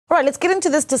All right, let's get into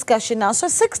this discussion now. So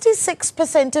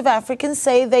 66% of Africans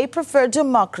say they prefer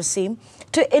democracy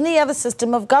to any other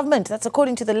system of government. That's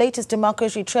according to the latest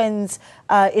Democracy Trends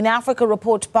in Africa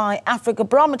report by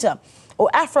Afrobarometer, or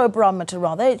Afrobarometer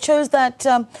rather. It shows that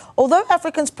although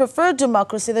Africans prefer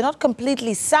democracy, they're not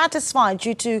completely satisfied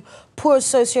due to poor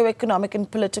socioeconomic and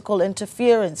political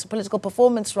interference, political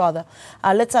performance rather.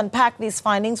 Let's unpack these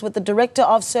findings with the Director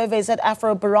of Surveys at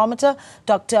Afrobarometer,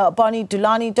 Dr. Boniface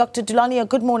Dulani. Dr. Dulani,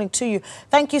 good morning to you.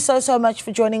 Thank you so much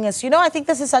for joining us. You know, I think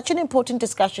this is such an important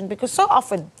discussion because so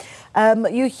often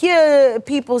you hear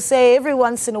people say every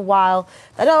once in a while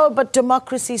that, oh, but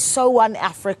democracy is so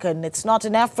un-African. It's not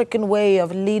an African way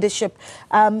of leadership.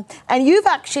 And you've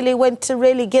actually went to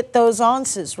really get those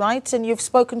answers, right? And you've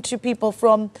spoken to people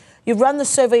from... You've run the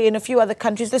survey in a few other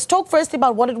countries. Let's talk firstly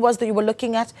about what it was that you were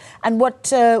looking at and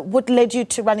what led you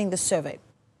to running the survey.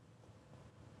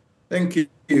 Thank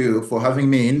you for having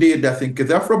me. Indeed, I think the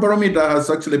Afrobarometer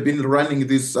has actually been running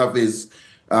these surveys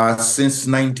since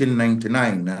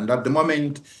 1999. And at the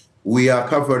moment, we are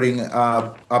covering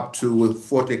up to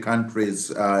 40 countries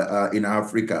in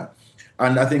Africa.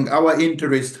 And I think our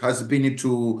interest has been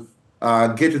to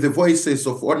get the voices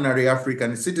of ordinary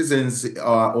African citizens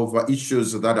over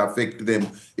issues that affect them,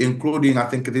 including, I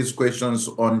think, these questions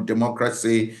on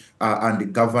democracy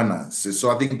and governance.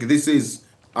 So I think this is,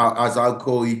 as I'll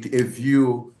call it, a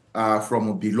view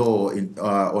from below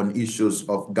on issues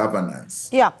of governance.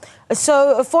 Yeah.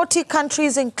 So 40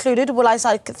 countries included. Well, I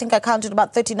think I counted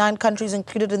about 39 countries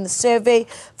included in the survey,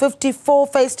 54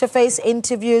 face-to-face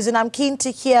interviews. And I'm keen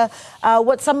to hear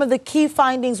what some of the key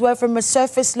findings were from a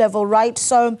surface level, right?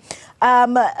 So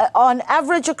on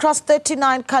average, across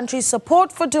 39 countries,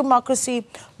 support for democracy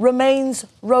remains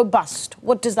robust.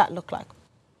 What does that look like?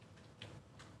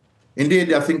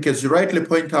 Indeed, I think, as you rightly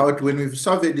point out, when we've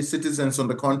surveyed the citizens on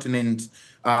the continent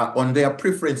on their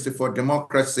preference for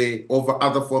democracy over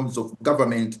other forms of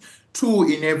government, 2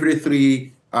 in every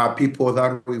 3 people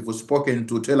that we've spoken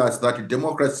to tell us that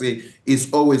democracy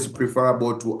is always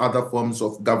preferable to other forms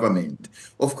of government.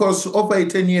 Of course, over a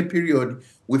 10-year period,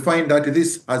 we find that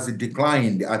this has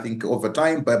declined, I think, over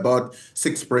time by about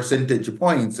 6 percentage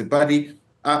points. But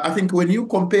I think when you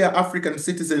compare African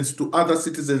citizens to other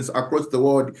citizens across the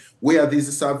world where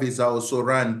these surveys are also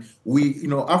run,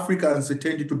 Africans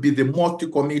tend to be the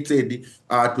most committed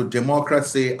to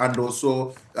democracy and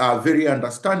also very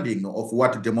understanding of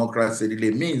what democracy really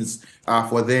means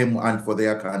for them and for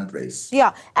their countries.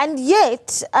 Yeah, and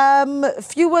yet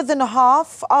fewer than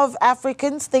half of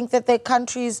Africans think that their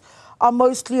countries are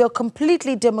mostly or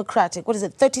completely democratic. What is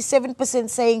it? 37%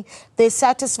 saying they're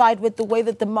satisfied with the way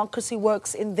that democracy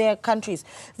works in their countries.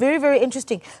 Very, very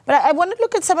interesting. But I want to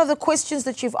look at some of the questions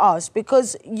that you've asked,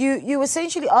 because you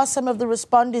essentially asked some of the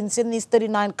respondents in these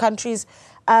 39 countries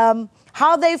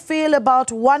how they feel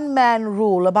about one-man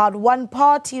rule, about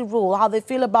one-party rule, how they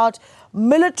feel about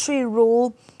military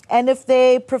rule, and if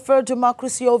they prefer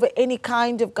democracy over any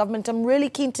kind of government. I'm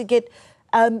really keen to get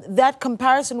that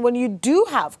comparison when you do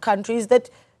have countries that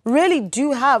really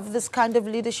do have this kind of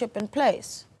leadership in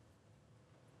place.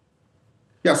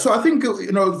 Yeah, so I think,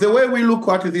 the way we look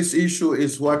at this issue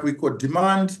is what we call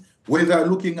demand,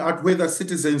 looking at whether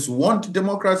citizens want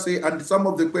democracy, and some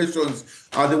of the questions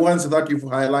are the ones that you've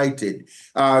highlighted.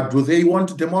 Do they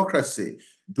want democracy?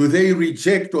 Do they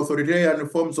reject authoritarian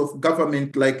forms of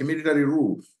government like military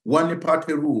rule,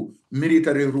 one-party rule,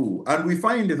 military rule? And we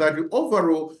find that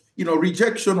overall,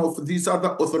 rejection of these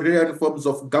other authoritarian forms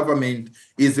of government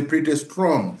is pretty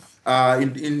strong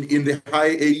in the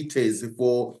high 80s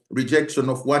for rejection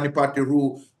of one-party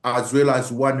rule as well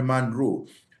as one-man rule.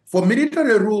 For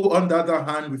military rule, on the other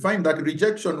hand, we find that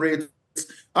rejection rates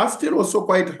are still also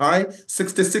quite high.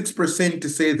 66%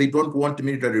 say they don't want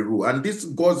military rule. And this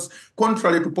goes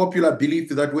contrary to popular belief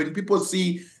that when people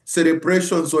see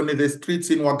celebrations on the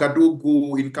streets in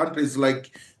Ouagadougou, in countries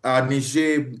like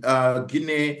Niger,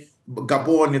 Guinea,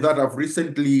 Gabon that have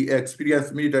recently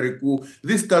experienced military coup,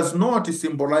 this does not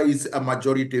symbolize a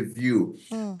majority view.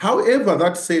 However,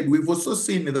 that said, we've also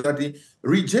seen that the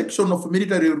rejection of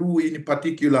military rule in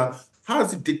particular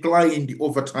has declined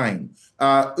over time.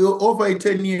 Over a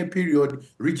 10-year period,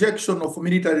 rejection of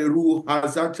military rule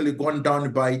has actually gone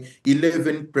down by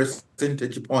 11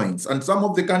 percentage points. And some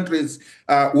of the countries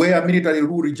where military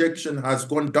rule rejection has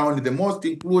gone down the most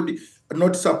include,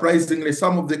 not surprisingly,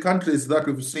 some of the countries that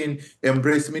we've seen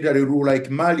embrace military rule like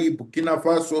Mali, Burkina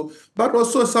Faso, but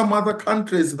also some other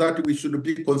countries that we should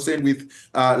be concerned with,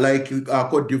 like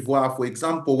Cote d'Ivoire, for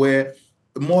example, where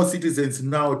more citizens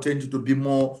now tend to be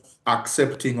more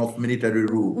accepting of military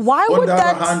rule. Why would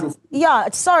that? Yeah,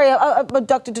 sorry,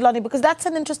 Dr. Dulani, because that's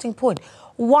an interesting point.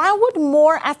 Why would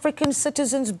more African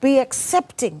citizens be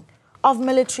accepting of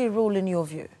military rule in your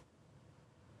view?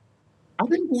 I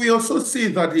think we also see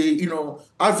that,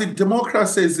 as the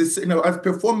democracies, as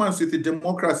performance with the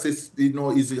democracies,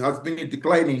 has been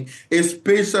declining,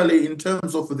 especially in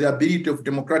terms of the ability of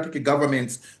democratic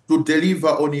governments to deliver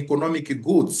on economic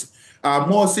goods.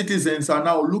 More citizens are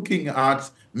now looking at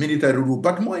military rule.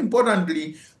 But more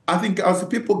importantly, I think as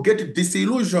people get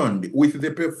disillusioned with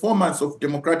the performance of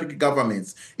democratic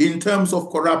governments in terms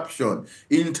of corruption,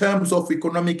 in terms of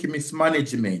economic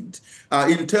mismanagement,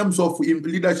 in terms of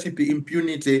leadership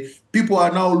impunity, people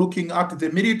are now looking at the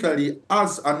military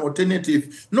as an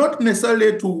alternative, not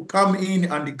necessarily to come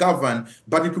in and govern,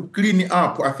 but to clean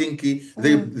up, I think,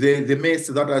 the mess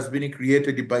that has been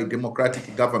created by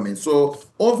democratic government. So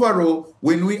overall,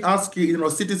 when we ask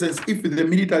citizens if the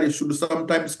military should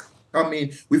sometimes come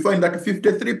in, we find that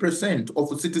 53%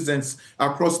 of citizens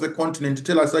across the continent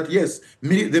tell us that yes,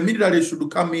 the military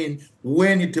should come in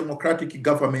when democratic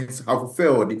governments have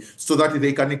failed, so that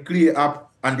they can clear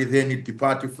up and then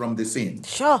depart from the scene.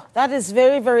 Sure, that is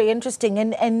very, very interesting.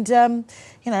 And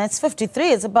it's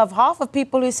 53. It's above half of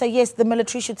people who say, yes, the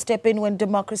military should step in when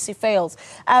democracy fails.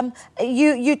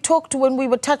 You talked when we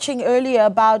were touching earlier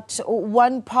about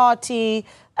one-party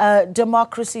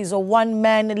democracies or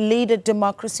one-man-leader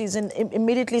democracies, and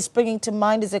immediately springing to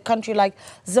mind is a country like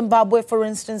Zimbabwe, for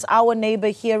instance. Our neighbor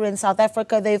here in South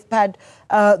Africa, they've had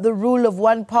the rule of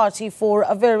one party for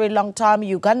a very long time.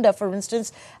 Uganda, for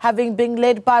instance, having been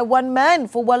led by one man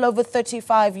for well over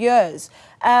 35 years.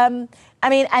 And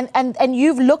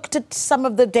you've looked at some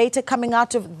of the data coming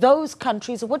out of those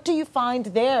countries. What do you find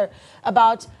there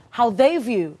about how they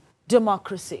view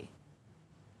democracy?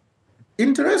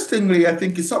 Interestingly, I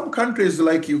think in some countries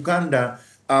like Uganda,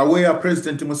 where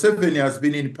President Museveni has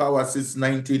been in power since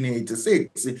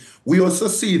 1986, we also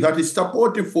see that his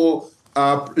support for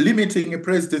limiting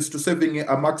presidents to serving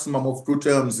a maximum of 2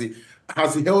 terms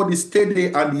has held steady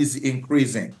and is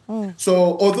increasing. So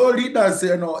although leaders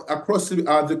across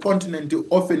the continent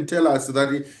often tell us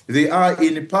that they are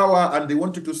in power and they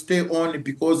wanted to stay on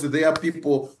because their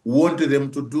people want them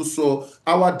to do so,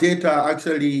 our data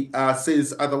actually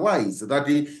says otherwise, that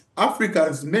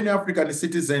many African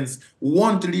citizens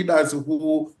want leaders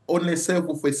who only serve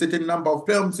for a certain number of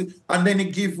terms and then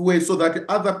give way so that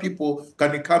other people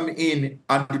can come in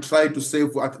and try to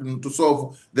solve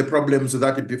the problems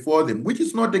that are before them, which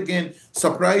is not, again,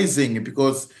 surprising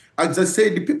because, as I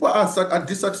said, people are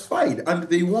dissatisfied and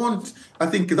they want, I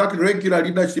think, that regular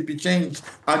leadership change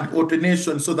and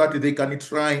alternation so that they can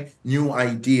try new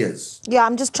ideas. Yeah,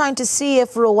 I'm just trying to see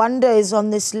if Rwanda is on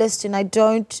this list, and I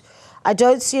don't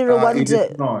see Rwanda. It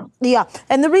is not. Yeah,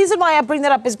 and the reason why I bring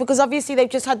that up is because obviously they've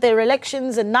just had their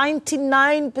elections, a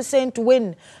 99%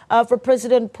 win for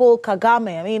President Paul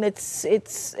Kagame. I mean, it's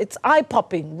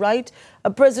eye-popping, right? A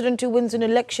president who wins an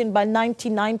election by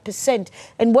 99%.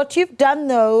 And what you've done,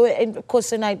 though, and of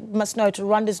course, and I must note,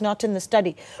 Rwanda's not in the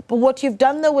study, but what you've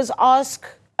done, though, was ask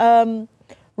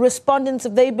respondents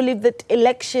if they believe that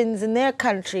elections in their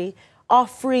country are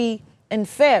free and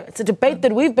fair. It's a debate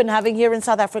that we've been having here in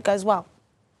South Africa as well.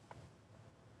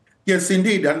 Yes,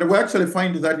 indeed. And we actually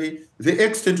find that the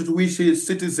extent to which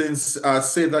citizens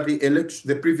say that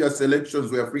the previous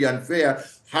elections were free and fair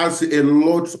has a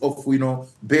lot of,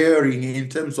 bearing in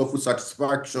terms of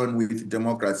satisfaction with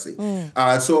democracy.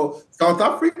 So South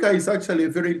Africa is actually a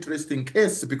very interesting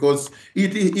case because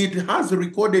it has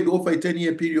recorded over a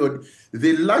 10-year period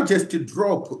the largest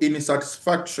drop in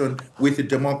satisfaction with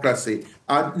democracy,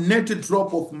 a net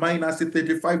drop of minus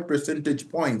 35 percentage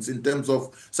points in terms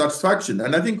of satisfaction.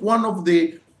 And I think one of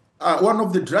the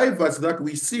drivers that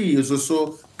we see is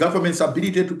also government's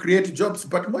ability to create jobs,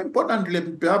 but more importantly,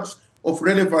 perhaps of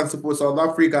relevance for South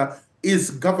Africa,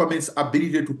 is government's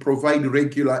ability to provide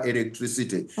regular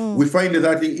electricity. We find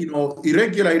that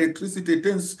irregular electricity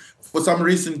tends, for some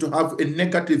reason, to have a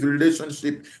negative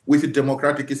relationship with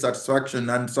democratic satisfaction.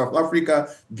 And South Africa,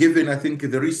 given, I think,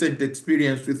 the recent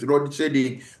experience with load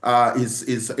shedding,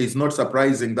 is not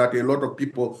surprising that a lot of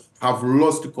people have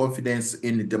lost confidence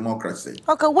in democracy.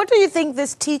 Okay, what do you think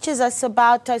this teaches us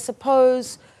about, I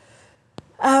suppose,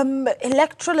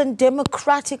 electoral and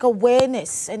democratic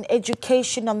awareness and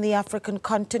education on the African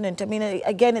continent? I mean,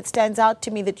 again, it stands out to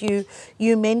me that you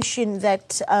mentioned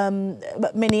that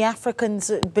many Africans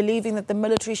believing that the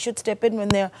military should step in when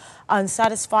they're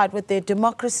unsatisfied with their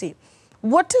democracy.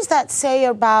 What does that say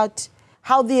about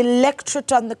how the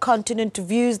electorate on the continent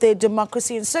views their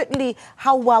democracy, and certainly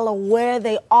how well aware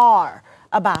they are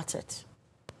about it?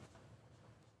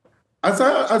 As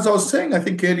I was saying, I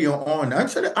think earlier on,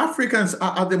 actually Africans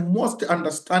are the most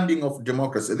understanding of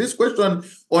democracy. This question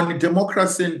on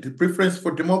democracy and the preference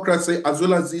for democracy, as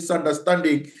well as this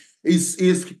understanding,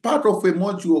 is part of a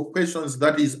module of questions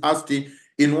that is asked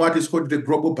in what is called the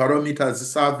Global Barometer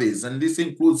surveys. And this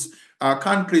includes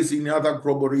countries in other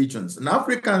global regions. And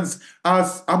Africans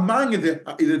are among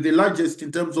the largest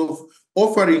in terms of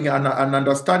offering an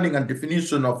understanding and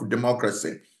definition of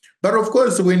democracy. But of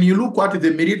course, when you look at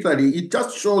the military, it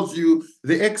just shows you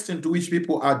the extent to which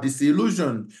people are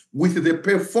disillusioned with the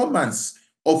performance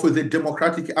of the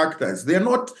democratic actors. They are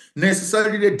not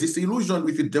necessarily disillusioned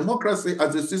with democracy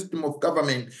as a system of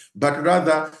government, but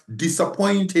rather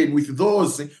disappointed with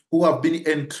those who have been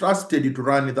entrusted to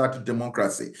run that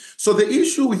democracy. So the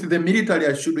issue with the military,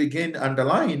 I should again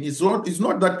underline, is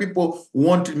not that people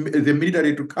want the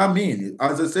military to come in.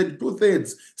 As I said,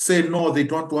 2/3 say no, they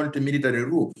don't want military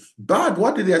rule. But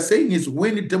what they are saying is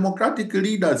when democratic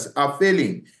leaders are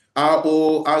failing,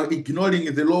 or are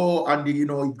ignoring the law and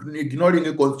ignoring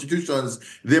the constitutions,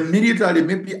 the military,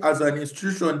 maybe as an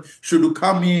institution, should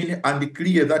come in and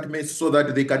clear that mess so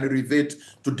that they can revert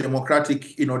to democratic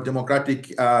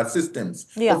systems.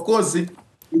 Yeah. Of course,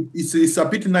 it's a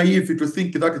bit naive to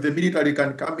think that the military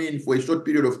can come in for a short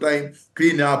period of time,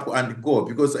 clean up and go,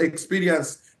 because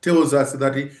experience tells us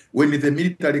that when the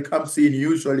military comes in,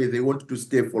 usually they want to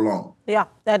stay for long. Yeah,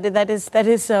 that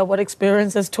is what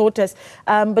experience has taught us.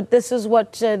 But this is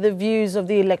what the views of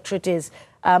the electorate is.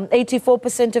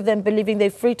 84% of them believing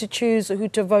they're free to choose who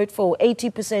to vote for.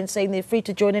 80% saying they're free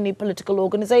to join any political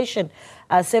organization.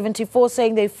 74%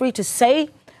 saying they're free to say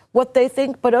what they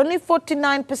think, but only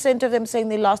 49% of them saying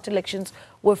the last elections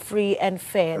were free and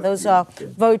fair. Those are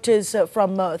voters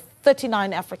from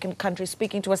 39 African countries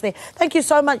speaking to us there. Thank you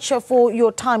so much for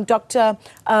your time, Dr.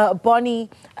 Boniface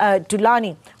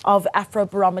Dulani of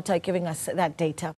Afrobarometer, giving us that data.